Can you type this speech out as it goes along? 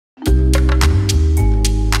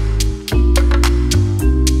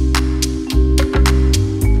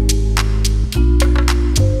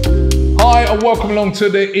welcome along to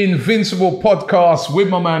the Invincible podcast with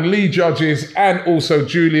my man Lee Judges and also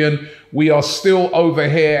Julian. We are still over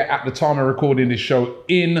here at the time of recording this show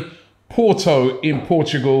in Porto in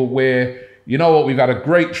Portugal, where, you know what, we've had a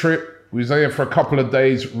great trip. We was there for a couple of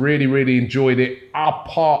days, really enjoyed it,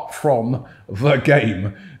 apart from the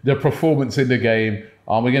game, the performance in the game.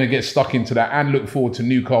 We're going to get stuck into that and look forward to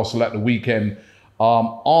Newcastle at the weekend.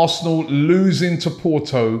 Arsenal losing to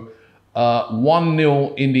Porto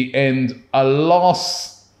 1-0 in the end. I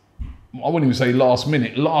wouldn't even say last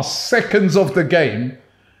minute, last seconds of the game.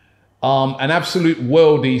 An absolute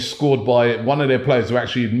worldie scored by one of their players who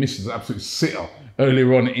actually missed an absolute sitter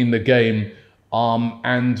earlier on in the game.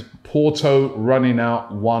 And Porto running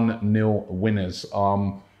out 1-0 winners.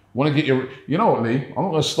 Want to get your, you know what, Lee? I'm not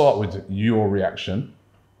going to start with your reaction.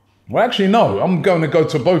 Well, actually, no, I'm going to go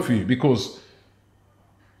to both of you because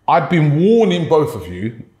I've been warning both of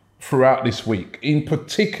you throughout this week, in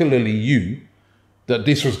particularly you, that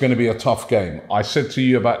this was going to be a tough game. I said to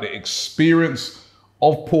you about the experience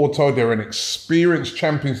of Porto. They're an experienced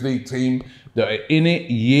Champions League team that are in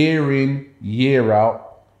it year in, year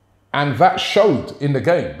out. And that showed in the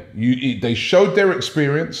game. They showed their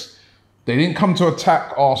experience. They didn't come to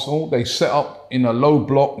attack Arsenal. They set up in a low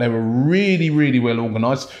block. They were really well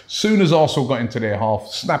organised. Soon as Arsenal got into their half,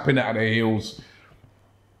 snapping out of their heels,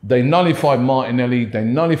 they nullified Martinelli. They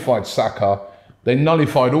nullified Saka. They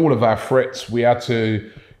nullified all of our threats. We had to,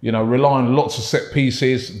 rely on lots of set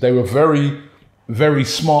pieces. They were very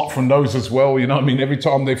smart from those as well. You know what I mean? Every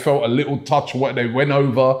time they felt a little touch, they went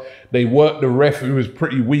over. They worked the ref, who was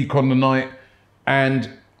pretty weak on the night, and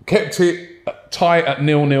kept it tight at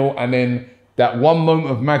 0-0. And then that one moment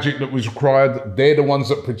of magic that was required, they're the ones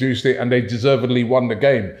that produced it, and they deservedly won the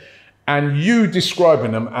game. And you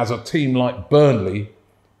describing them as a team like Burnley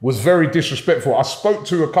was very disrespectful. I spoke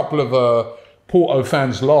to a couple of Porto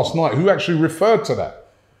fans last night who actually referred to that.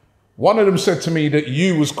 One of them said to me that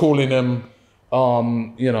you was calling them,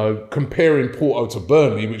 comparing Porto to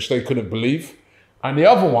Burnley, which they couldn't believe. And the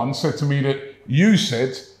other one said to me that you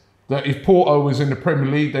said that if Porto was in the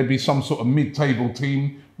Premier League, they'd be some sort of mid-table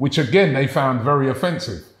team, which again, they found very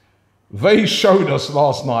offensive. They showed us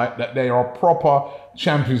last night that they are a proper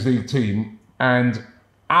Champions League team, and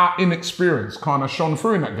our inexperience kind of shone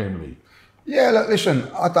through in that game, Lee. Yeah, look, listen,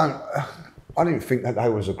 I didn't think that they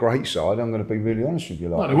was a great side. I'm going to be really honest with you.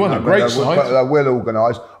 No, they weren't a great side. But they're well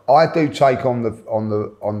organised. I do take on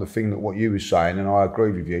the thing that what you were saying, and I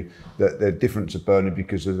agree with you that they're different to Burnley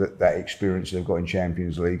because of that experience they've got in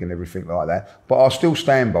Champions League and everything like that. But I'll still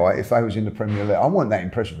stand by it. If they was in the Premier League, I wasn't that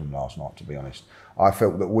impressed with them last night, to be honest. I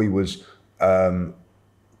felt that we was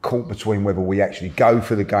caught between whether we actually go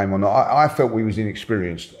for the game or not. I felt we was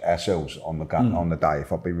inexperienced ourselves on the day,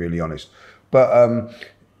 if I'll be really honest. But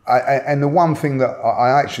and the one thing that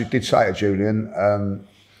I actually did say to Julian,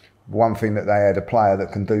 one thing that they had a player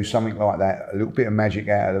that can do something like that, a little bit of magic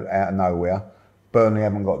out of nowhere. Burnley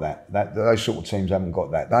haven't got that. Those sort of teams haven't got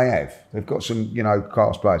that. They have. They've got some,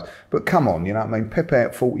 class players. But come on, you know what I mean? Pepe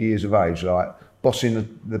at 40 years of age, like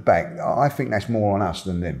bossing the back. I think that's more on us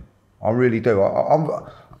than them. I really do.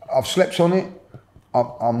 I've slept on it.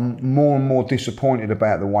 I'm more and more disappointed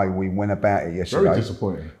about the way we went about it yesterday. Very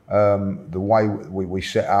disappointing. The way we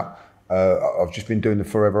set up. I've just been doing the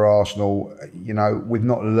Forever Arsenal. We've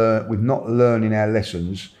not learning our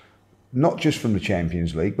lessons, not just from the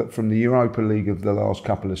Champions League, but from the Europa League of the last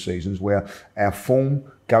couple of seasons, where our form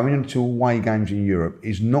going into away games in Europe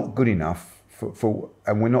is not good enough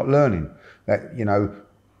and we're not learning that.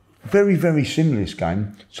 Very similar this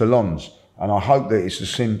game to Lens. And I hope that it's a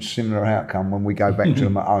similar outcome when we go back to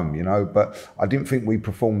them at home, But I didn't think we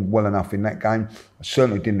performed well enough in that game. I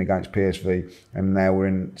certainly didn't against PSV. And now we're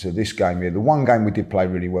into this game here. The one game we did play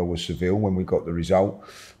really well was Seville when we got the result.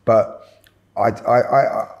 But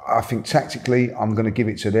I think tactically, I'm going to give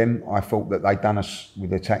it to them. I thought that they'd done us with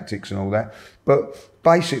their tactics and all that. But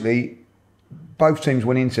basically, both teams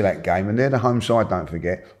went into that game, and they're the home side, don't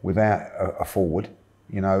forget, without a forward.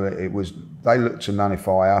 They looked to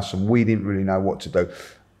nullify us, and we didn't really know what to do.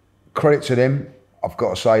 Credit to them, I've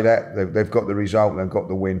got to say that they've got the result, they've got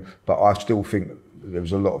the win, but I still think there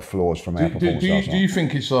was a lot of flaws from our performance last night. Do you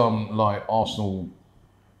think it's like Arsenal?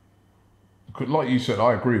 Like you said,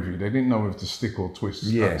 I agree with you. They didn't know if to stick or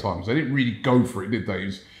twist at times. They didn't really go for it, did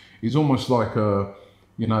they? It's almost like they were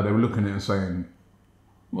looking at it and saying,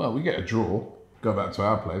 "Well, we get a draw. Go back to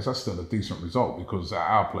our place, that's still a decent result because at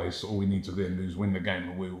our place, all we need to then do is win the game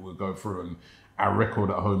and we'll go through. And our record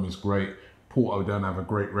at home is great. Porto don't have a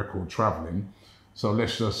great record travelling. So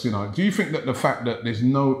let's just, do you think that the fact that there's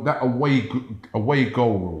that away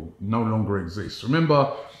goal rule no longer exists?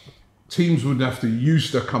 Remember, teams would have to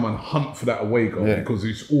used to come and hunt for that away goal because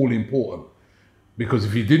it's all important. Because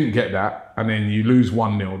if you didn't get that and then you lose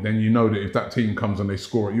 1-0, then you know that if that team comes and they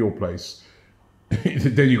score at your place,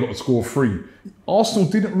 then you've got to score 3. Arsenal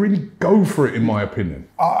didn't really go for it, in my opinion.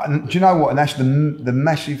 Do you know what? And that's the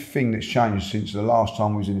massive thing that's changed since the last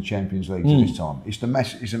time we was in the Champions League to this time. It's a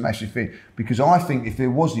massive thing. Because I think if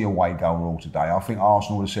there was the away goal rule today, I think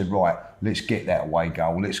Arsenal would have said, right, let's get that away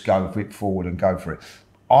goal. Let's go a bit forward and go for it.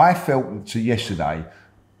 I felt to yesterday,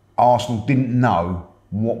 Arsenal didn't know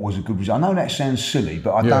what was a good result. I know that sounds silly,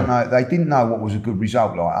 but I don't know. They didn't know what was a good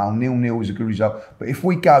result. Like, 0-0 is a good result. But if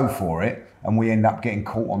we go for it and we end up getting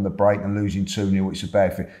caught on the break and losing 2-0, it's a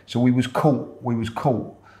bad thing. So we was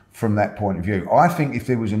caught from that point of view. I think if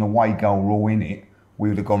there was an away goal rule in it, we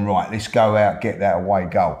would have gone, right, let's go out, get that away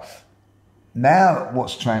goal. Now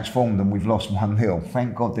what's transformed and we've lost 1-0,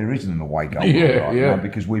 thank God there isn't an away goal right now,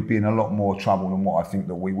 because we'd be in a lot more trouble than what I think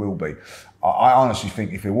that we will be. I honestly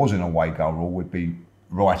think if there was an away goal rule, we'd be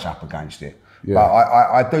right up against it. But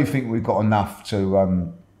I do think we've got enough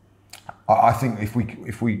to. I think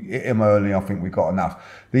if we hit him early, I think we've got enough.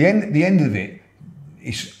 The end of it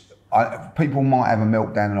is people might have a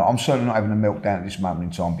meltdown. I'm certainly not having a meltdown at this moment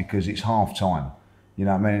in time because it's half time. You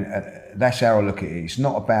know what I mean? That's how I look at it. It's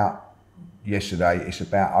not about yesterday. It's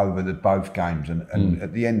about over both games, and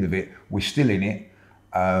at the end of it, we're still in it.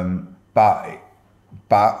 But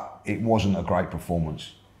it wasn't a great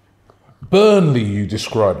performance. Burnley, you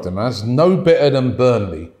described them as no better than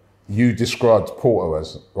Burnley. You described Porto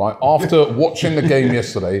as, right? After watching the game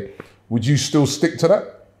yesterday, would you still stick to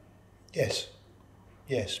that? Yes.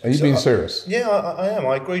 Are you being serious? Yeah, I am.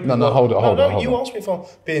 I agree. No, hold on. You asked me if I'm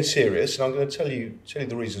being serious, and I'm going to tell you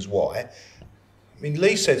the reasons why. I mean,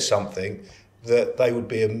 Lee said something that they would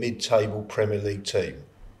be a mid-table Premier League team,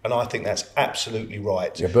 and I think that's absolutely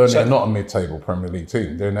right. Yeah, Burnley are not a mid-table Premier League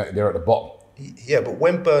team. They're at the bottom. Yeah, but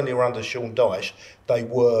when Burnley were under Sean Dyche, they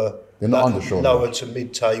were lower to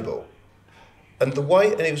mid-table. And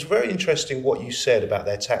it was very interesting what you said about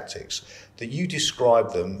their tactics, that you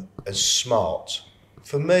described them as smart.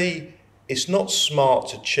 For me, it's not smart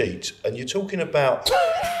to cheat, and you're talking about.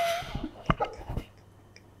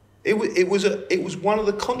 It was one of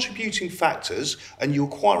the contributing factors, and you're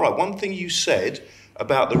quite right. One thing you said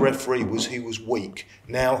about the referee was he was weak.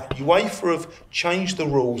 Now, UEFA have changed the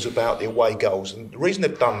rules about the away goals, and the reason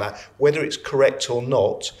they've done that, whether it's correct or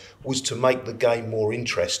not, was to make the game more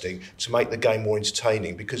interesting, to make the game more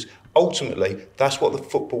entertaining, because ultimately that's what the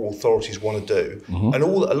football authorities want to do. Mm-hmm. And a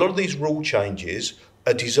lot of these rule changes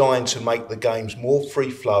are designed to make the games more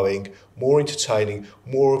free-flowing, more entertaining,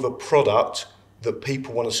 more of a product that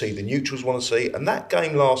people want to see, the neutrals want to see. And that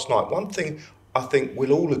game last night, one thing I think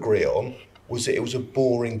we'll all agree on was that it was a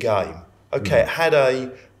boring game. Okay, It had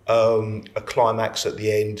a climax at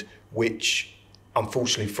the end, which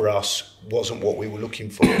unfortunately for us wasn't what we were looking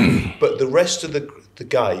for. But the rest of the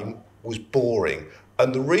game was boring.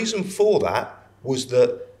 And the reason for that was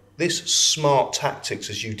that this smart tactics,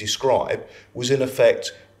 as you described, was in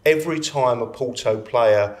effect every time a Porto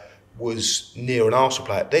player was near an Arsenal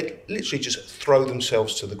player, they'd literally just throw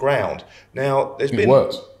themselves to the ground. Now, It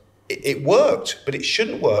worked. It worked, but it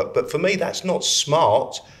shouldn't work. But for me, that's not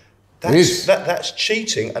smart. That's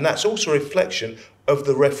cheating, and that's also a reflection of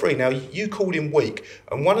the referee. Now, you called him weak,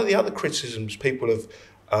 and one of the other criticisms people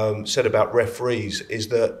have said about referees is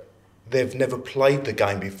that they've never played the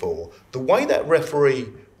game before. The way that referee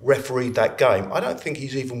refereed that game, I don't think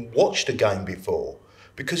he's even watched a game before,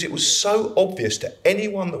 because it was so obvious to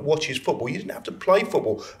anyone that watches football. You didn't have to play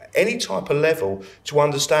football at any type of level to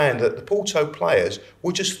understand that the Porto players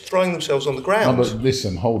were just throwing themselves on the ground. No, but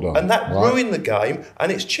listen, hold on. And that ruined the game,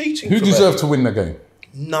 and it's cheating. Who deserved to win the game?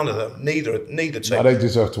 None of them. Neither team. No, they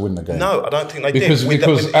deserve to win the game. No, I don't think they did.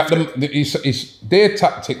 Because their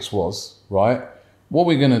tactics was, right, what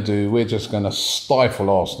we're going to do, we're just going to stifle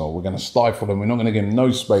Arsenal. We're going to stifle them. We're not going to give them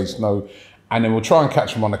no space, and then we'll try and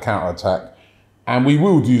catch them on the counter-attack. And we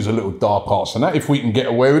will use a little dark arts and that. If we can get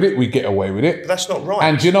away with it, we get away with it. But that's not right.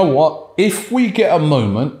 And you know what? If we get a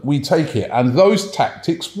moment, we take it. And those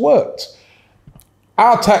tactics worked.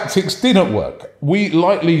 Our tactics didn't work. We,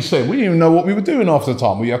 like Lee said, we didn't even know what we were doing half the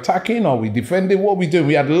time. Were we attacking? Are we defending? What we do?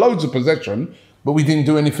 We had loads of possession, but we didn't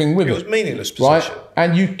do anything with it. It was meaningless possession. Right?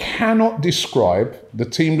 And you cannot describe the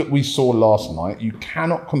team that we saw last night. You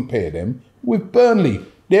cannot compare them with Burnley.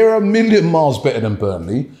 They're a million miles better than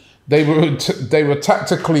Burnley. They were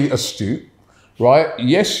tactically astute, right?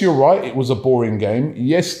 Yes, you're right. It was a boring game.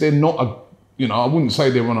 Yes, they're not I wouldn't say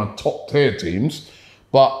they're one of top tier teams,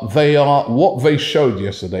 But they are, what they showed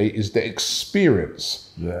yesterday is the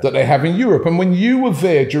experience that they have in Europe. And when you were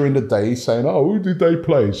there during the day saying, oh, who did they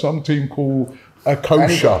play? Some team called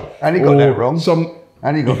Kosher. And he got that wrong.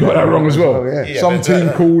 And he got that wrong as well. Yeah. Some team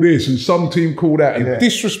called this and some team called that, and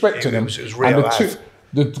disrespecting them. And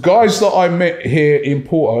the guys that I met here in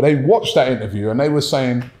Porto, they watched that interview and they were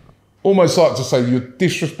saying, almost like to say, you're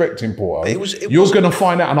disrespecting Porto. You're going to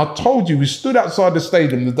find out. And I told you, we stood outside the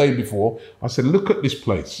stadium the day before. I said, look at this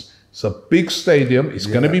place. It's a big stadium. It's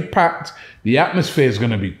going to be packed. The atmosphere is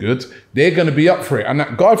going to be good. They're going to be up for it. And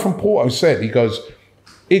that guy from Porto said, he goes,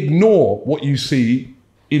 ignore what you see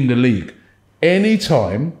in the league.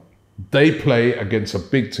 Anytime they play against a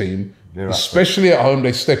big team, especially at home,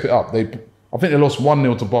 they step it up. I think they lost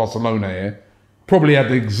 1-0 to Barcelona here. Probably had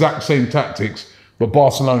the exact same tactics, but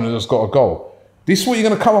Barcelona just got a goal. This is what you're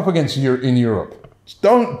going to come up against in Europe.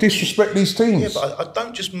 Don't disrespect these teams. Yeah, but I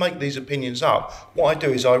don't just make these opinions up. What I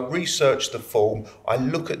do is I research the form, I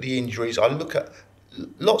look at the injuries, I look at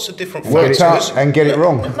lots of different factors and get it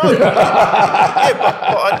wrong. No, but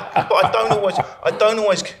I don't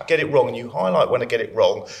always get it wrong. And you highlight when I get it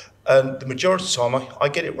wrong, and the majority of the time I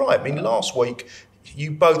get it right. I mean, last week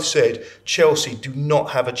you both said Chelsea do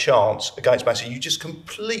not have a chance against Man City. You just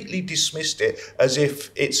completely dismissed it as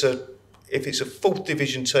if it's a fourth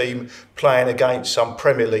division team playing against some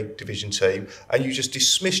Premier League division team, and you just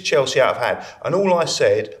dismissed Chelsea out of hand. And all I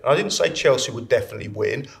said, and I didn't say Chelsea would definitely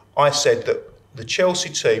win, I said that the Chelsea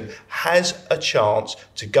team has a chance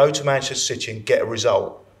to go to Manchester City and get a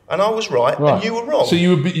result. And I was right. And you were wrong. So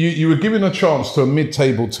you were giving a chance to a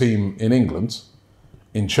mid-table team in England,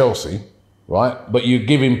 in Chelsea, right? But you're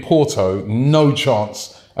giving Porto no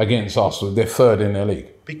chance against Arsenal. They're third in their league.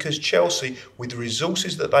 Because Chelsea, with the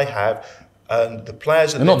resources that they have, and the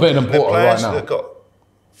players that they're not better than Porto right now.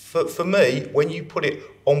 For me, when you put it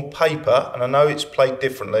on paper, and I know it's played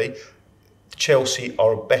differently, Chelsea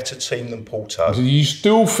are a better team than Porto. So you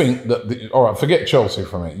still think that? All right, forget Chelsea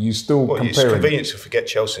for a minute. You still comparing? It's convenient to forget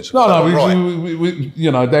Chelsea. We,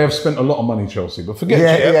 you know, they have spent a lot of money, Chelsea, but forget.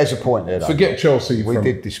 Yeah, he has a point there. Though. Forget Chelsea. We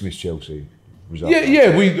did dismiss Chelsea.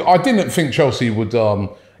 Yeah. I didn't think Chelsea would.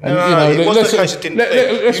 And, it wasn't the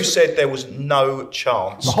case. You said there was no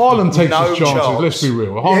chance. Haaland takes his chances. Let's be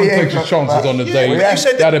real. Haaland takes his chances on the day.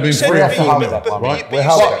 That'd have been 3-4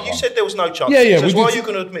 right? You said there was no chance. So why are you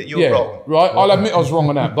going to admit you were wrong? Right. I'll admit I was wrong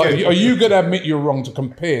on that. But are you going to admit you're wrong to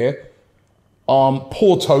compare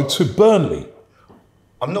Porto to Burnley?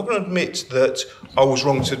 I'm not going to admit that I was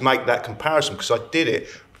wrong to make that comparison because I did it.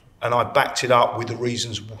 And I backed it up with the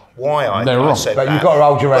reasons why I said that. But you've got to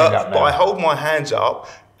hold your hand up now. But I hold my hands up,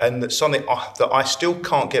 and that something that I still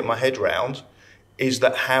can't get my head around is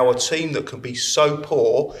that how a team that can be so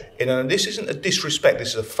poor, and this isn't a disrespect, this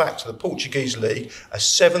is a fact of the Portuguese league, a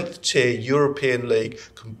 7th tier European league,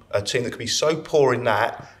 a team that can be so poor in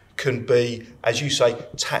that, can be, as you say,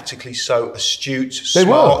 tactically so astute,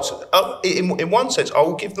 smart. In one sense, I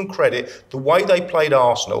will give them credit. The way they played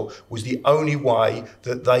Arsenal was the only way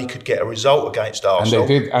that they could get a result against Arsenal.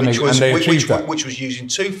 And they achieved that. Which was using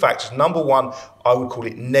two factors. Number one, I would call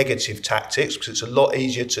it negative tactics, because it's a lot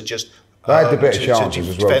easier to just... They had the better chances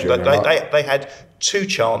as well, Julian, they had 2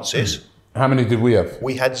 chances. How many did we have?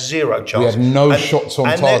 We had 0 chances. We had no shots on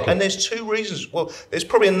target. And there's 2 reasons. Well, there's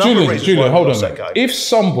probably a number of reasons why hold we on. lost that game. If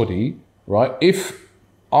somebody, right, if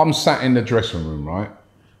I'm sat in the dressing room, right,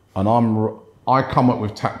 and I come up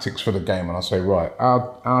with tactics for the game and I say, right,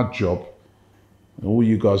 our job, and all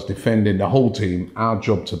you guys defending, the whole team, our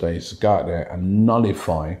job today is to go out there and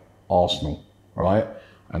nullify Arsenal, right,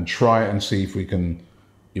 and try and see if we can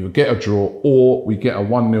either get a draw or we get a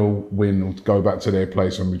 1-0 win and go back to their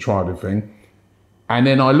place and we try the thing. And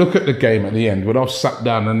then I look at the game at the end, when I've sat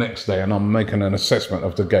down the next day and I'm making an assessment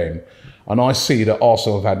of the game, and I see that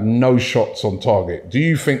Arsenal have had no shots on target. Do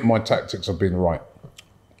you think my tactics have been right?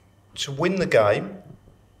 To win the game,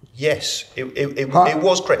 yes, it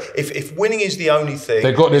was correct. If winning is the only thing,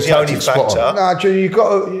 they got their tactics spot on. No, Jimmy, you've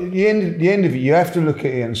got the end of it. You have to look at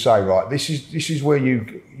it and say, right, this is where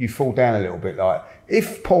you fall down a little bit. Like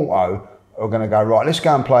if Porto are going to go, right, let's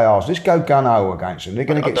go and play ours. Let's go gung-ho against them. They're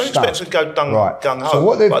going to get stuck. I don't expect to go gung-ho. So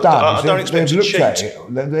what they've done is they've looked at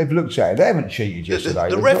it. They've looked at it. They haven't cheated yesterday.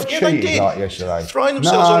 The ref, they did. Like yesterday. Throwing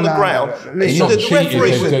themselves on the ground.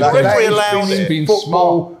 The referee allowed it.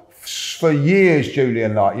 Football for years,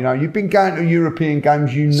 Julian, like, you know, you've been going to European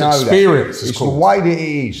games, you know experience, that. It's the way that it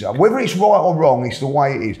is. Whether it's right or wrong, it's the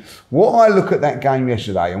way it is. What I look at that game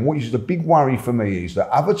yesterday, and what is the big worry for me, is that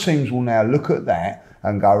other teams will now look at that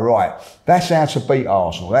and go, right, that's how to beat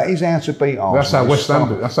Arsenal. That is how to beat Arsenal. That's how West Ham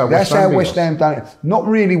did. That's how West Ham done it. Not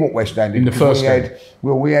really what West Ham did. In the first game.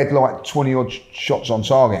 We had like 20 odd shots on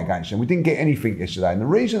target against them. We didn't get anything yesterday. And the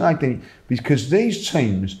reason I didn't, because these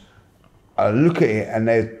teams look at it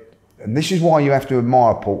and this is why you have to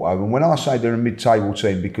admire Porto. And when I say they're a mid-table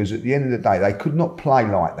team, because at the end of the day, they could not play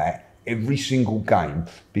like that every single game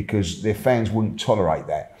because their fans wouldn't tolerate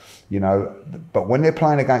that. You know, but when they're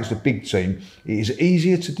playing against a big team, it is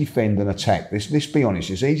easier to defend than attack. Let's be honest,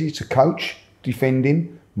 it's easier to coach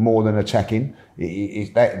defending more than attacking.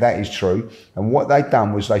 That is true. And what they've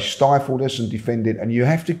done was they stifled us and defended, and you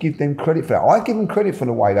have to give them credit for that. I give them credit for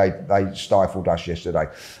the way they stifled us yesterday.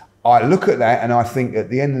 I look at that and I think at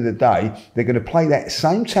the end of the day, they're going to play that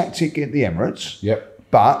same tactic at the Emirates. Yep.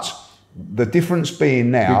 But the difference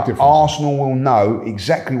being now, Arsenal will know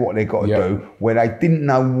exactly what they've got to do, where they didn't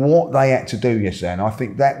know what they had to do yesterday. And I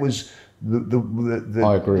think that was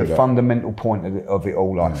the fundamental point of it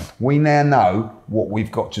all. Like, we now know what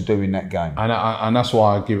we've got to do in that game. And that's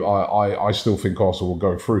why I still think Arsenal will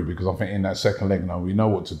go through, because I think in that second leg now we know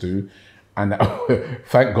what to do. And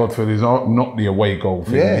thank God for this, not the away goal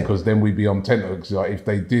thing, because then we'd be on tenterhooks. Like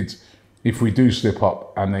if we do slip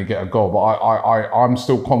up and they get a goal. But I'm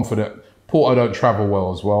still confident. Porto don't travel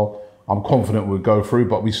well as well. I'm confident we'll go through,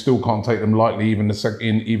 but we still can't take them lightly, even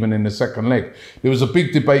in the second leg. There was a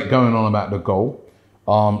big debate going on about the goal.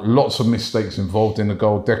 Lots of mistakes involved in the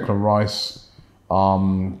goal. Declan Rice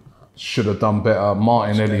should have done better.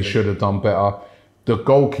 Martinelli should have done better. The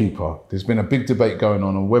goalkeeper, there's been a big debate going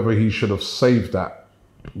on whether he should have saved that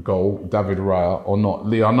goal, David Raya, or not.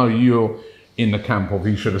 Lee, I know you're in the camp of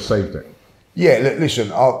he should have saved it. Yeah,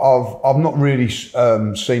 listen, I've not really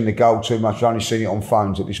seen the goal too much. I've only seen it on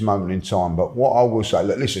phones at this moment in time. But what I will say,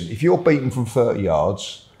 listen, if you're beaten from 30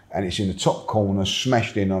 yards and it's in the top corner,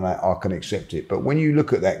 smashed in on that, I can accept it. But when you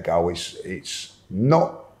look at that goal, it's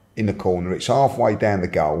not in the corner. It's halfway down the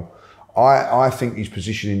goal. I think his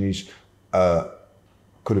positioning is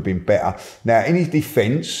could have been better. Now, in his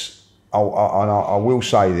defence, I will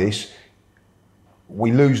say this.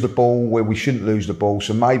 We lose the ball where we shouldn't lose the ball,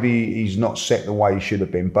 so maybe he's not set the way he should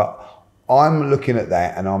have been. But I'm looking at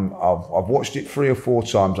that, and I've watched it 3 or 4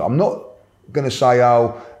 times. I'm not going to say,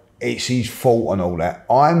 oh, it's his fault and all that.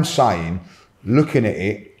 I'm saying, looking at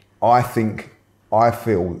it, I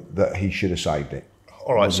feel that he should have saved it.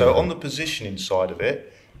 All right, so on the positioning side of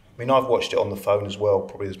it, I mean, I've watched it on the phone as well,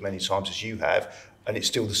 probably as many times as you have, and it's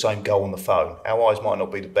still the same goal on the phone. Our eyes might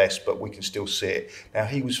not be the best, but we can still see it. Now,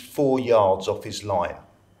 he was 4 yards off his line.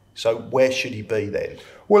 So where should he be then?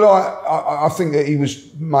 Well, I think that he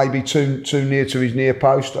was maybe too near to his near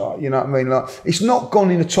post. You know what I mean? Like, it's not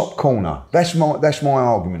gone in the top corner. That's my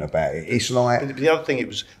argument about it. It's like, but the other thing, it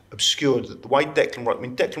was obscured the way Declan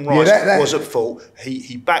Rice was at fault.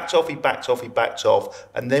 He backed off,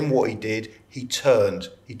 and then what he did, he turned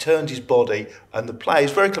his body, and the player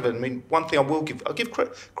is very clever. I mean, one thing I'll give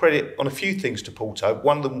credit on a few things to Porto.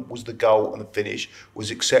 One of them was the goal, and the finish was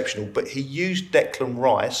exceptional. But he used Declan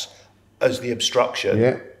Rice as the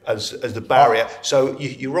obstruction, as the barrier. So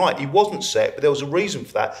you're right, he wasn't set, but there was a reason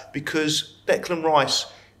for that, because Declan Rice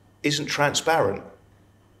isn't transparent.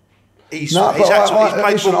 I've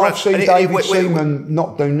seen David Seaman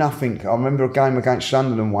not do nothing. I remember a game against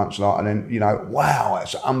Sunderland once, and then, wow,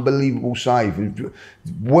 that's an unbelievable save.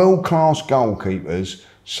 World-class goalkeepers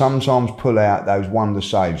sometimes pull out those wonder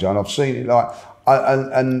saves, and I've seen it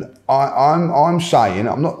I'm saying,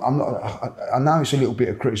 I'm not. I know it's a little bit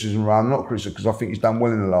of criticism, I'm not critical, because I think he's done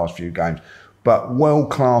well in the last few games. But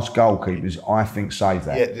world-class goalkeepers, I think, save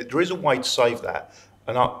that. Yeah, there is a way to save that,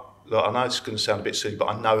 and I know it's going to sound a bit silly, but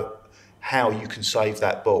I know how you can save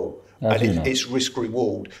that ball, and it's risk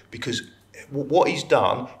reward, because what he's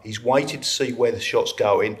done, he's waited to see where the shot's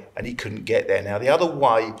going, and he couldn't get there. Now, the other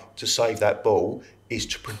way to save that ball is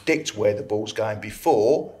to predict where the ball's going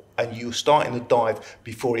before, and you're starting the dive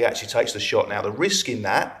before he actually takes the shot. Now, the risk in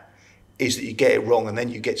that is that you get it wrong, and then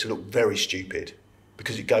you get to look very stupid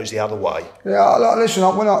because it goes the other way. Yeah, listen,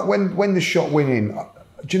 when the shot went in,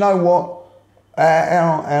 do you know what?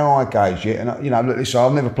 How I gauge it, and listen,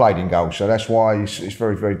 I've never played in goal, so that's why it's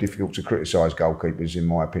very, very difficult to criticise goalkeepers, in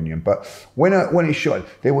my opinion. But when it shot,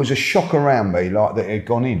 there was a shock around me, like that it had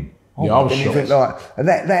gone in. Yeah, I was shocked. And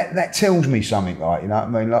that tells me something, like, you know what I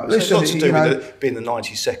mean? Like, listen, it's not to do with it being the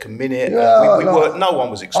 92nd minute. No one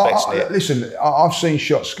was expecting it. Listen, I've seen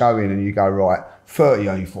shots go in, and you go, right, 30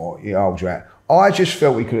 yards out. I just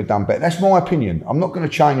felt he could have done better. That's my opinion. I'm not going to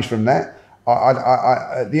change from that.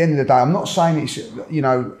 At the end of the day, I'm not saying it's, you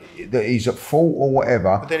know, that he's at fault or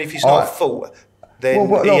whatever. But then if he's not at fault, then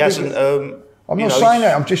he hasn't. I'm not saying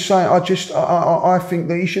that. I'm just saying. I think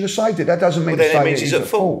that he should have saved it. That doesn't mean that means he's at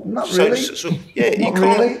fault. Not really. Yeah, not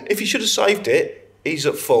really. If he should have saved it, he's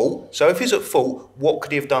at fault. So if he's at fault, what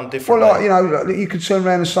could he have done differently? Well, like, you know, you could turn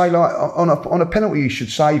around and say, like, on a penalty, you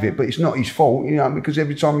should save it, but it's not his fault, you know, because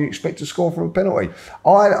every time you expect to score from a penalty.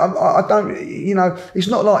 I don't, you know, it's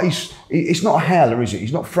not like it's not a howler, is it?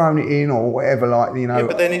 He's not thrown it in or whatever, like, you know. Yeah,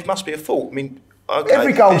 but then it must be a fault. I mean, okay.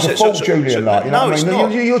 Every goal's a fault, Julian. Like, you know what I mean?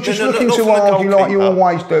 Not. You're just looking to argue like you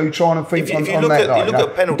always do, trying to think on that.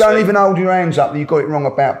 Like, you don't even hold your hands up that you got it wrong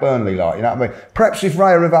about Burnley. Like, you know what I mean? Perhaps if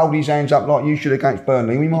Raya had held his hands up like you should against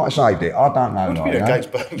Burnley, we might have saved it. I don't know. What do you mean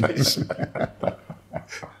against Burnley?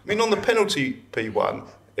 I mean, on the penalty P1,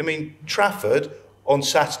 I mean, Trafford on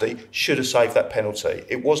Saturday should have saved that penalty.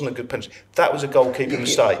 It wasn't a good penalty. That was a goalkeeper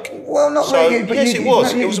mistake. Well, not really. But yes, it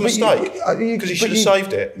was. It was a mistake because he should have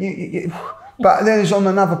saved it. But then it's on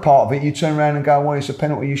another part of it. You turn around and go, "Well, it's a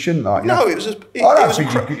penalty. You shouldn't like." No, it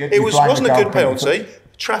wasn't a good penalty.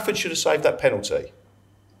 Trafford should have saved that penalty.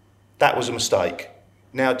 That was a mistake.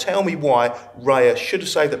 Now tell me why Raya should have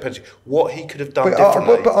saved that penalty. What he could have done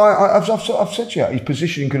differently. I've said to you, his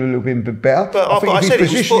positioning could have been a bit better. But I think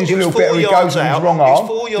if his positioning is a little better, he goes with his wrong arm.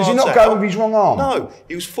 Does he not go with his wrong arm? No,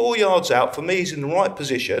 he was 4 yards out. For me, he's in the right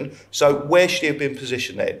position. So where should he have been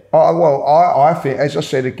positioned then? I think, as I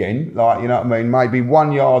said again, like, you know what I mean, maybe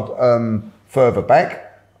 1 yard further back.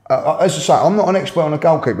 As I say, I'm not an expert on a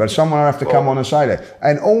goalkeeper. Someone will have to come on and say that.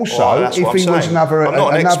 And also, if he was another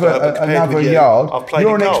yard,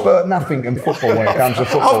 you're an expert at nothing in football when it comes to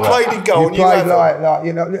football. I've played in goal. You played like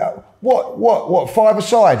you know what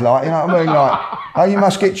 5-a-side, like, you know what I mean, like, oh, you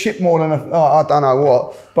must get chipped more than I don't know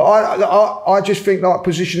what. But I just think like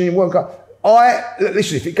positioning work.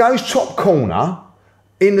 Listen, if it goes top corner.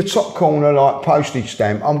 In the top corner, like postage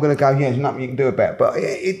stamp, I'm going to go, yeah, there's nothing you can do about it. But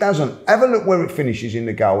it doesn't. Have a look where it finishes in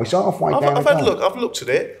the goal. It's halfway down the goal. I've looked at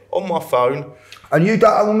it on my phone. And you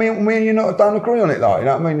don't, me and you don't agree on it, like, you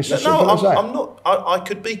know what I mean? It's I'm not. I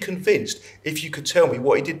could be convinced if you could tell me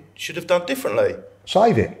what he should have done differently.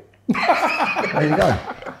 Save it. There you go.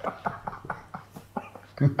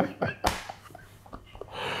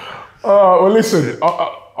 Well, listen,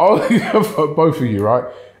 I'll both of you, right?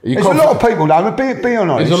 There's a lot of people, though. Be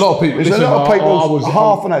honest. There's a lot of people. There's a lot of people.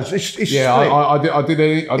 Half an hour. I did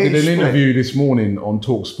an interview this morning on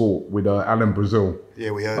Talk Sport with Alan Brazil. Yeah,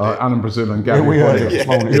 we heard it. Alan Brazil and Gary. Yeah, we heard it this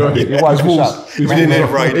morning. We didn't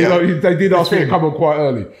have radio. They did ask me to come on quite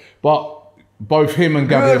early, but both him and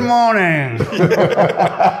Gabby. Good morning.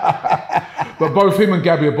 But both him and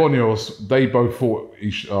Gabby Abonios, they both thought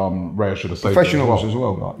Raya should have saved it. Professionals as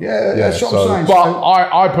well. Like. Yeah, that's what I'm saying. But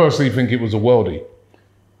I personally think it was a worldie.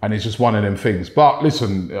 And it's just one of them things. But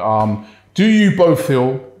listen, do you both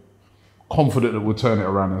feel confident that we'll turn it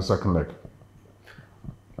around in the second leg?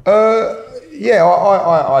 Yeah,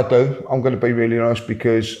 I do. I'm going to be really honest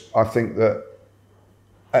because I think that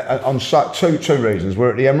on two reasons. We're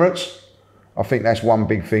at the Emirates. I think that's one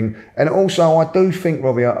big thing. And also, I do think,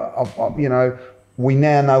 Robbie, you know, we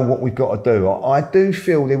now know what we've got to do. I do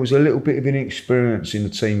feel there was a little bit of inexperience in the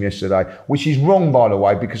team yesterday, which is wrong, by the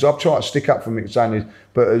way, because I've tried to stick up for Mick,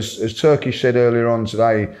 but as Turkish said earlier on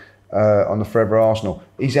today on the Forever Arsenal,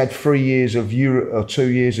 he's had 2 years of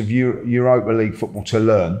Europa League football to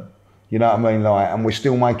learn. You know what I mean? Like, and we're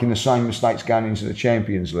still making the same mistakes going into the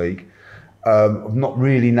Champions League. Of not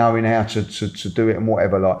really knowing how to do it and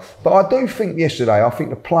whatever, like. But I do think yesterday, I think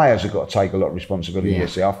the players have got to take a lot of responsibility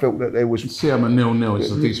yesterday. I felt that there was... See them at 0-0, it's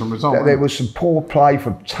a decent result. There was some poor play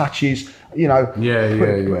from touches, you know.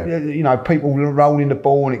 You know, people rolling the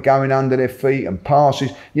ball and it going under their feet and passes.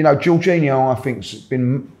 You know, Jorginho, I think, has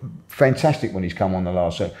been fantastic when he's come on the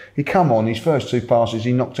last set. He come on, his first two passes,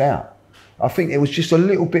 he knocked out. I think it was just a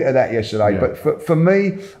little bit of that yesterday. Yeah. But for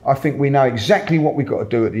me, I think we know exactly what we've got to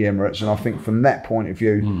do at the Emirates. And I think from that point of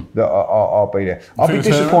view, that I'll be there. I'll be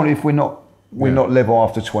disappointed if we're not level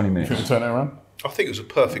after 20 minutes. Think turn it around? I think it was a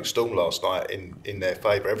perfect storm last night in their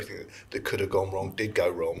favour. Everything that could have gone wrong did go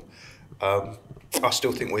wrong. I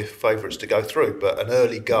still think we're favourites to go through. But an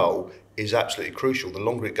early goal is absolutely crucial. The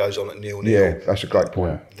longer it goes on at 0-0. Yeah, that's a great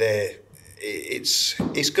point. It's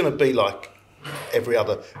going to be like every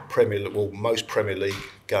other most Premier League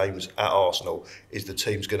games at Arsenal is the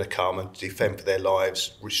team's going to come and defend for their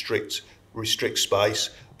lives, restrict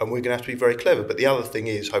space, and we're going to have to be very clever. But the other thing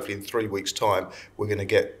is, hopefully in 3 weeks' time, we're going to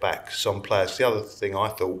get back some players. The other thing I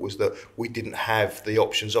thought was that we didn't have the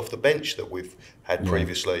options off the bench that we've had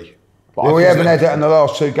previously. But we haven't had that in the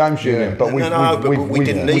last 2 games, Julian. But we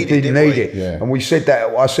didn't need it. Yeah. And we said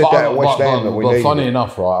that. I said that at West Ham that we needed. But funny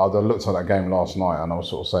enough, right? I looked at that game last night, and I was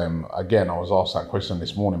sort of saying again. I was asked that question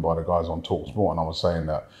this morning by the guys on TalkSport, and I was saying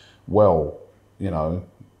that, well, 10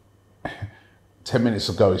 minutes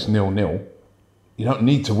ago it's 0-0. You don't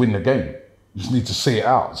need to win the game. You just need to see it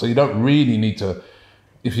out. So you don't really need to.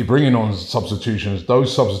 If you're bringing on substitutions,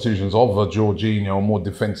 those substitutions of a Jorginho, more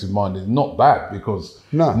defensive minded, not bad, because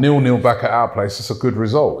 0-0 back at our place, it's a good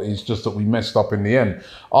result. It's just that we messed up in the end.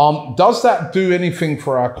 Does that do anything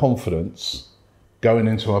for our confidence going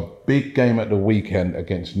into a big game at the weekend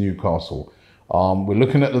against Newcastle? We're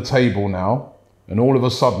looking at the table now, and all of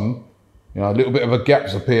a sudden, a little bit of a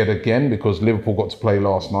gap's appeared again because Liverpool got to play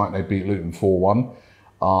last night. They beat Luton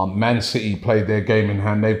 4-1. Man City played their game in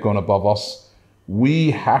hand. They've gone above us.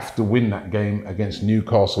 We have to win that game against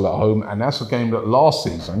Newcastle at home, and that's a game that last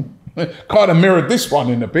season kind of mirrored this one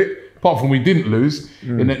in a bit, apart from we didn't lose,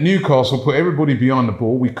 in that Newcastle put everybody behind the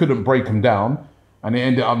ball. We couldn't break them down, and it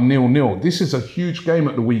ended up 0-0. This is a huge game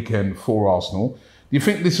at the weekend for Arsenal. Do you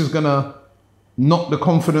think this is going to knock the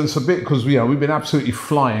confidence a bit? Because we've been absolutely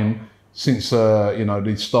flying since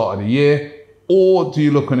the start of the year. Or do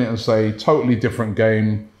you look on it and say, totally different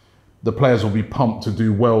game, the players will be pumped to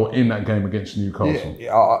do well in that game against Newcastle?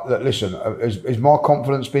 Listen, has my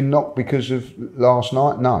confidence been knocked because of last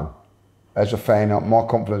night? No. As a fan, my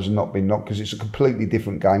confidence has not been knocked because it's a completely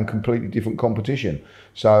different game, completely different competition.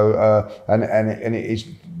 So, and it is,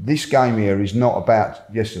 this game here is not about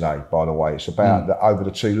yesterday, by the way. It's about over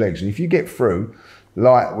the 2 legs. And if you get through,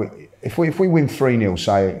 if we win 3-0,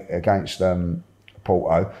 say, against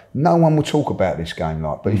Porto, no one will talk about this game.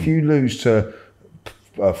 But if you lose to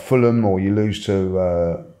Fulham or you lose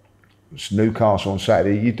to Newcastle on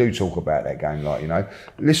Saturday, you do talk about that game.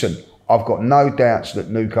 Listen, I've got no doubts that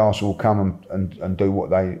Newcastle will come and do what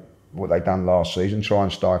they done last season, try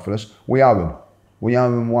and stifle us. We owe them. We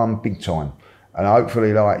owe them one big time. And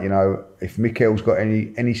hopefully, if Mikel's got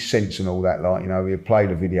any sense and all that, he'll play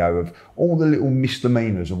the video of all the little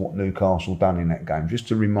misdemeanours of what Newcastle done in that game, just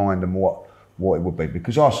to remind them what it would be,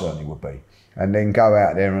 because I certainly would be. And then go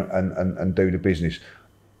out there and do the business.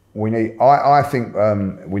 I think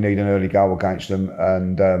we need an early goal against them,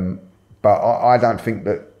 but I don't think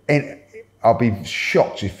that. I'll be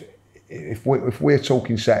shocked if we're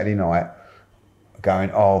talking Saturday night, going,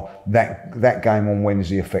 that game on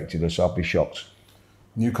Wednesday affected us. I'll be shocked.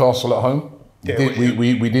 Newcastle at home. Yeah,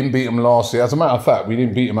 we didn't beat them last year. As a matter of fact, we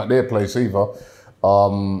didn't beat them at their place either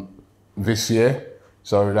this year.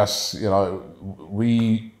 So that's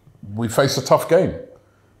we faced a tough game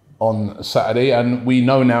on Saturday, and we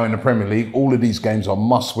know now in the Premier League all of these games are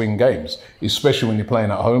must-win games, especially when you're playing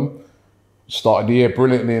at home. Started the year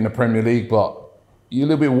brilliantly in the Premier League, but you're a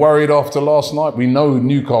little bit worried after last night. We know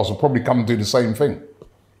Newcastle probably come and do the same thing.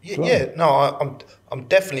 I'm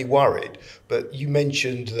definitely worried. But you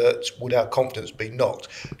mentioned that would our confidence be knocked?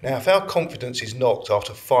 Now, if our confidence is knocked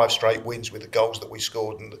after 5 straight wins with the goals that we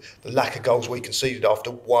scored and the lack of goals we conceded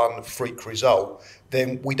after one freak result,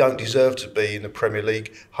 then we don't deserve to be in the Premier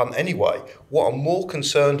League hunt anyway. What I'm more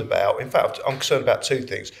concerned about, in fact, I'm concerned about 2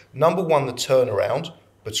 things. Number one, the turnaround.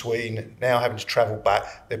 Between now having to travel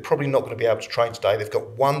back, they're probably not going to be able to train today. They've got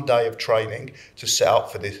 1 day of training to set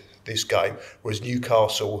up for this game, whereas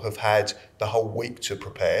Newcastle have had the whole week to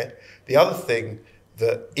prepare. The other thing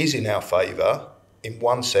that is in our favour, in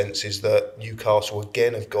one sense, is that Newcastle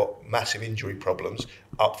again have got massive injury problems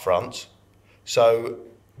up front. So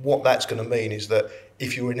what that's going to mean is that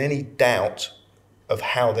if you're in any doubt of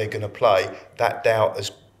how they're going to play, that doubt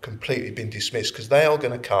has completely been dismissed, because they are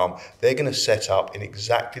going to come, they're going to set up in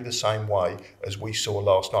exactly the same way as we saw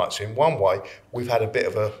last night. So in one way, we've had a bit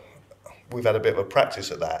of a practice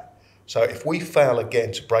at that. So if we fail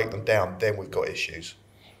again to break them down, then we've got issues.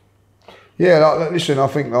 Yeah, listen, I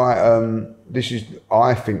think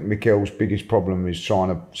I think Mikel's biggest problem is trying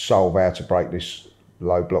to solve how to break this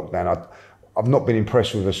low block down. I've not been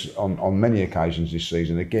impressed with us on many occasions this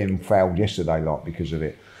season. Again, failed yesterday because of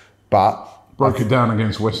it, but. Broke it down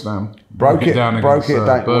against West Ham. Broke it down against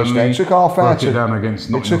Burnley. It took half hour. Broke it down against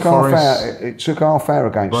Nottingham Forest. It took half hour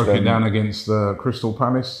against. Broke it down against Crystal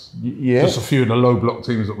Palace. Yeah, just a few of the low block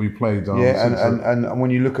teams that we played. And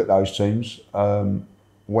when you look at those teams,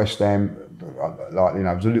 West Ham, it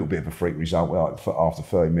was a little bit of a freak result after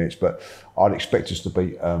 30 minutes, but I'd expect us to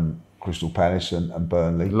beat Crystal Palace and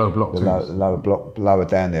Burnley. Low block teams. Lower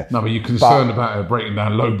down there. No, but you're concerned about breaking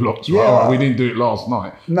down low blocks, right? Yeah, we didn't do it last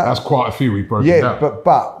night. No, that's quite a few we broke down. Yeah,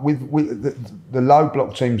 but with the low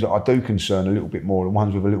block teams that I do concern a little bit more, the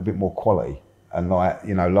ones with a little bit more quality, And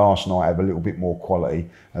last night have a little bit more quality,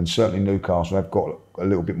 and certainly Newcastle have got a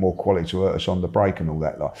little bit more quality to hurt us on the break and all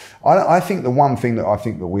that. I think the one thing that I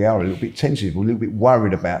think that we are a little bit tentative, we're a little bit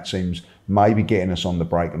worried about teams maybe getting us on the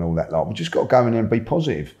break and all that. We've just got to go in there and be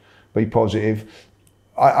positive. Be positive.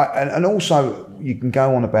 And also you can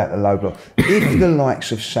go on about the low block. If the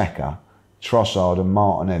likes of Saka, Trossard and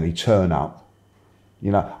Martinelli turn up,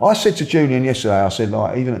 I said to Julian yesterday, I said,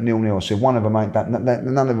 even at 0-0, I said, one of them ain't done,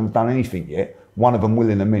 none of them have done anything yet. One of them will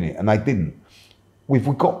in a minute, and they didn't.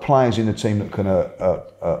 We've got players in the team that can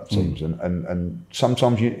hurt teams, and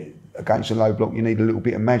sometimes against a low block you need a little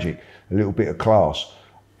bit of magic, a little bit of class.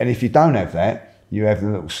 And if you don't have that, you have the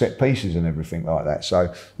little set pieces and everything like that.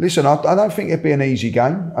 So, listen, I don't think it'll be an easy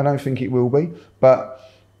game. I don't think it will be. But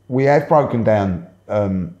we have broken down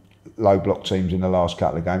low block teams in the last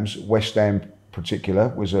couple of games. West Ham, in particular,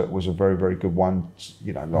 was a very, very good one.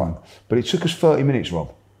 But it took us 30 minutes,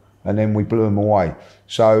 Rob, and then we blew them away.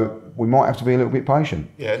 So we might have to be a little bit patient.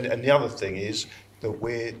 Yeah, and the other thing is that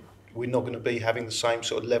we're not going to be having the same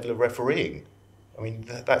sort of level of refereeing. I mean,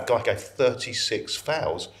 that guy gave 36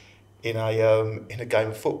 fouls in a game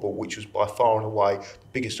of football, which was by far and away the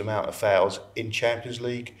biggest amount of fouls in Champions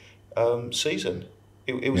League season.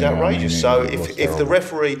 It was outrageous. So if the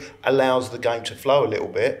referee allows the game to flow a little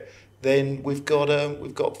bit, then we've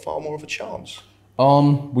got far more of a chance.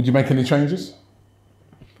 Would you make any changes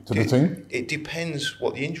to the team? It depends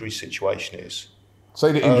what the injury situation is.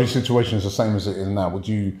 Say the injury situation is the same as it is now. Would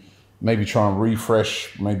you maybe try and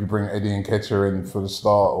refresh, maybe bring Eddie Nketiah in for the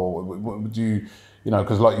start, or would you,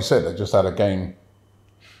 because like you said, they just had a game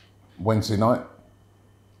Wednesday night?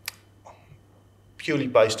 Purely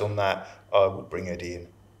based on that, I would bring Eddie in.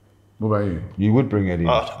 What about you? You would bring Eddie in?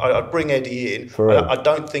 I'd bring Eddie in. I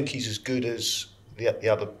don't think he's as good as the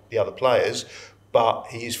other players, but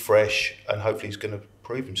he is fresh and hopefully he's going to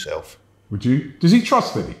prove himself. Would you? Does he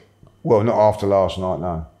trust Eddie? Well, not after last night,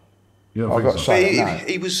 no. I've got to say no.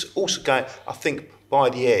 He was also going, I think by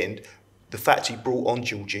the end, the fact he brought on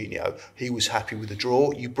Jorginho, he was happy with the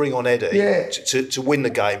draw. You bring on Eddie to win the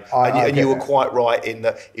game. And you were quite right in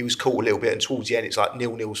that he was caught a little bit, and towards the end it's like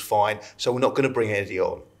 0-0's fine, so we're not going to bring Eddie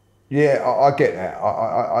on. Yeah, I get that.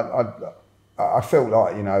 I felt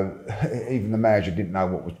like, even the manager didn't know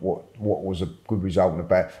what was a good result and a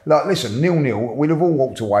bad. Like, listen, 0-0, we'd have all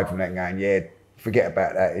walked away from that going, forget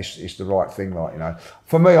about that. It's the right thing,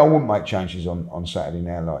 For me, I wouldn't make changes on Saturday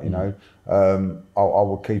now, I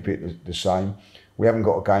would keep it the same. We haven't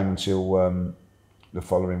got a game until the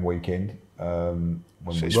following weekend.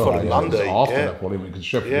 It's following Monday. After that, probably we could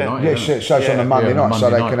Sheffield United. Yeah, so it's on a Monday night, so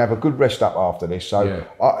they can have a good rest up after this. So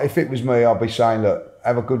if it was me, I'd be saying, look,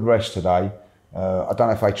 have a good rest today. I don't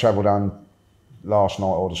know if they travelled home last night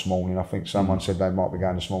or this morning. I think someone said they might be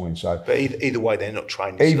going this morning. So, but either way, they're not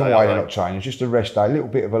training. Either way, they're not training. Just a rest day, a little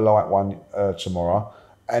bit of a light one tomorrow,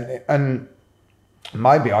 and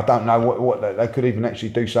maybe I don't know what they could even actually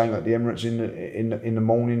do something at the Emirates in the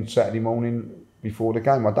morning, Saturday morning before the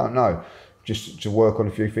game. I don't know, just to work on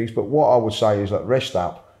a few things. But what I would say is, rest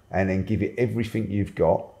up and then give it everything you've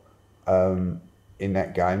got in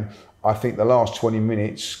that game. I think the last 20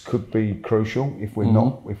 minutes could be crucial if we're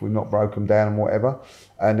not broken down and whatever,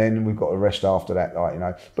 and then we've got to rest after that,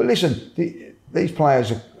 But listen, these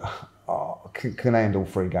players can handle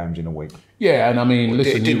 3 games in a week. Yeah, and I mean,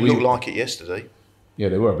 listen, it didn't look like it yesterday. Yeah,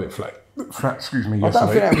 they were a bit flat. Excuse me. I don't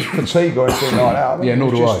think that was fatigue or anything like that. I think nor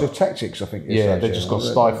do I. Just the tactics, I think. Yeah, they just got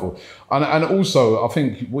stifled. And also, I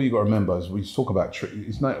think what you got to remember is we talk about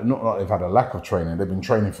it's not like they've had a lack of training. They've been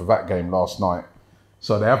training for that game last night.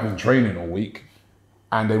 So they have been training all week,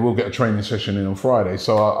 and they will get a training session in on Friday.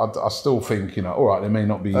 So I still think, all right, they may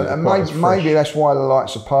not be. And maybe that's why the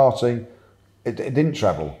likes of Party, it didn't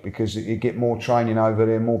travel, because you get more training over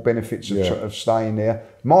there, more benefits of staying there.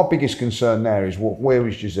 My biggest concern there is where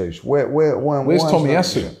is Jesus? Where's Tommy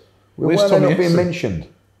Asu? Where's Tommy not being mentioned?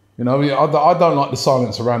 I don't like the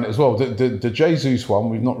silence around it as well. The Jesus one,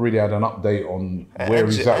 we've not really had an update on where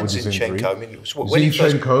he's at with his injury.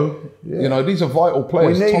 Zinchenko, these are vital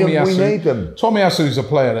players. We need them. Tommy Asu is a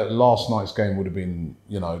player that last night's game would have been,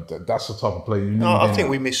 that's the type of player you need. No, I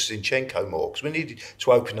think we missed Zinchenko more because we needed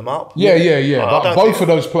to open them up. Yeah. But both of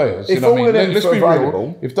those players, if all of them, let's be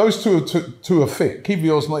real. If those two are fit,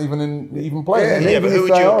 Kivior's not even playing. Yeah, but who would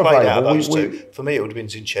you have played out of those two? For me, it would have been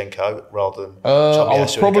Zinchenko rather than Tommy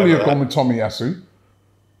Asu. Probably have gone with Tommy Asu,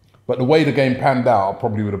 but the way the game panned out, I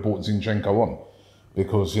probably would have brought Zinchenko on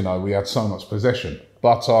because we had so much possession.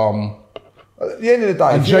 But at the end of the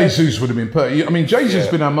day, and Jesus would have been perfect. I mean, Jesus has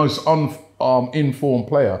been our most informed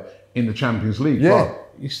player in the Champions League. Yeah.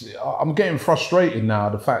 But I'm getting frustrated now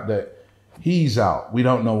the fact that He's out. We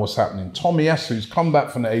don't know what's happening. Tomiyasu come back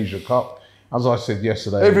from the Asia Cup. As I said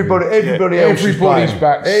yesterday, everybody's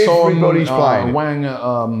back. Everybody's playing. Wang at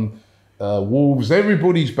Wolves.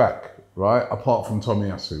 Everybody's back. Right, apart from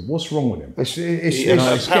Tomiyasu. What's wrong with him? It's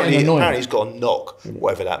getting annoying. Apparently he's got a knock,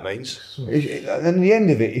 whatever that means. And the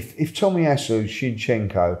end of it, if Tomiyasu,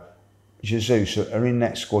 Shinchenko, Jesus are in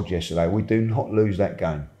that squad yesterday, we do not lose that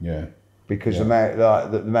game. Yeah. Because the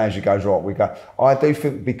manager goes, right, we go. I do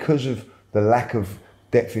think because of the lack of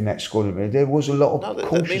depth in that squad, there was a lot of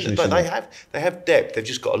cautiousness. But they have depth. They've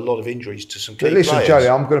just got a lot of injuries to some key players. Listen, Joey,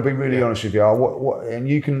 I'm going to be really honest with you. And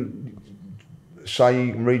you can say,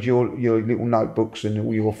 you can read your little notebooks and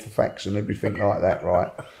all your facts and everything like that,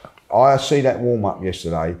 right? I see that warm-up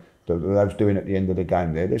yesterday that they was doing at the end of the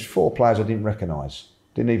game there. There's 4 players I didn't recognise.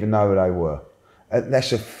 Didn't even know who they were.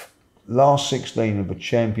 That's last 16 of a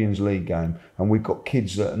Champions League game, and we've got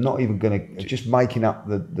kids that are not even going to, just making up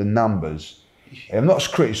the numbers. I'm not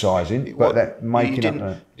criticising, but that making up.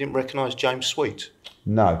 You didn't recognise James Sweet?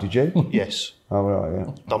 No, did you? Yes. Oh, right,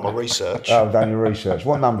 yeah. Done my research. Oh, done your research.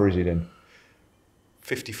 What number is he then?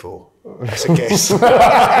 54. That's a guess. All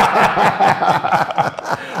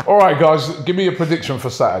right, guys, give me a prediction for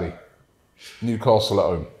Saturday. Newcastle at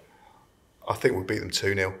home. I think we'll beat them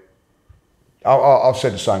 2-0. I've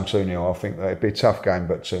said the same, 2-0. I think it'd be a tough game,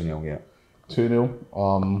 but 2-0, yeah. 2-0.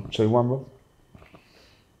 2-1, Rob?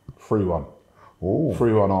 3-1. Ooh.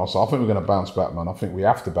 3-1 Arsenal. I think we're going to bounce back, man. I think we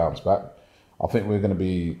have to bounce back. I think we're going to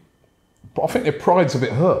be... I think their pride's a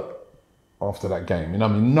bit hurt after that game. You know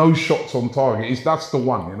what I mean? No shots on target. That's the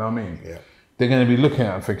one, you know what I mean? Yeah. They're going to be looking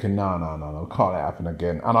at it and thinking, no, can't that happen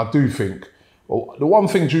again? And I do think... Well, the one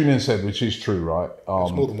thing Julian said, which is true, right?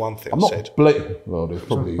 There's more than one thing I'm not well, there's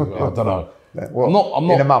probably... I don't know. Well, I'm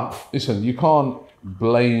not... In a month. Listen, you can't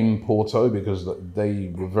blame Porto because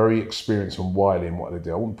they were very experienced and wily in what they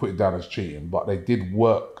did. I wouldn't put it down as cheating, but they did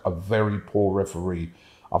work a very poor referee.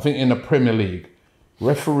 I think in the Premier League,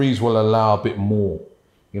 referees will allow a bit more.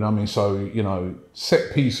 You know what I mean? So, you know,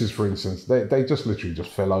 set pieces, for instance, they just literally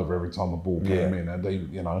just fell over every time a ball came in, and they,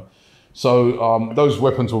 you know. So those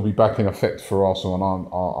weapons will be back in effect for Arsenal, and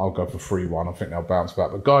I'll go for 3-1. I think they'll bounce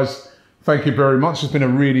back. But guys, thank you very much. It's been a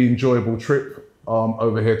really enjoyable trip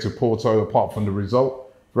over here to Porto, apart from the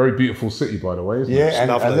result. Very beautiful city, by the way, isn't it? And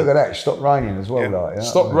look at that, it stopped raining as well. Yeah.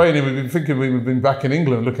 Stopped raining. We've been thinking we've been back in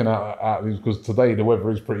England looking at because today the weather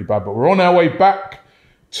is pretty bad. But we're on our way back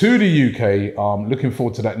to the UK. Looking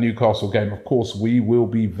forward to that Newcastle game. Of course, we will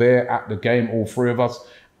be there at the game, all 3 of us.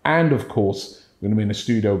 And of course, we're going to be in the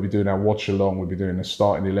studio. We'll be doing our watch along. We'll be doing the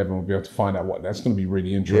starting 11. We'll be able to find out what that's going to be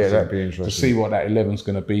really interesting. Yeah, that'd be interesting to see what that 11 is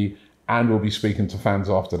going to be. And we'll be speaking to fans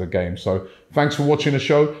after the game. So thanks for watching the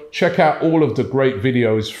show. Check out all of the great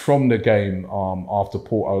videos from the game after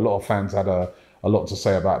Porto. A lot of fans had a lot to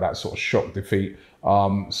say about that sort of shock defeat.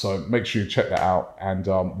 So make sure you check that out. And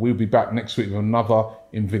we'll be back next week with another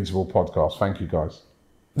Invincible podcast. Thank you, guys.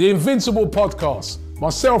 The Invincible podcast.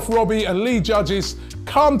 Myself, Robbie, and Lee Judges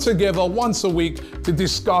come together once a week to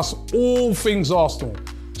discuss all things Arsenal.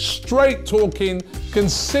 Straight talking,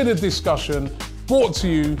 considered discussion, brought to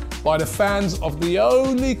you by the fans of the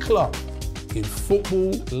only club in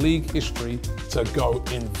Football League history to go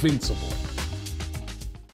invincible.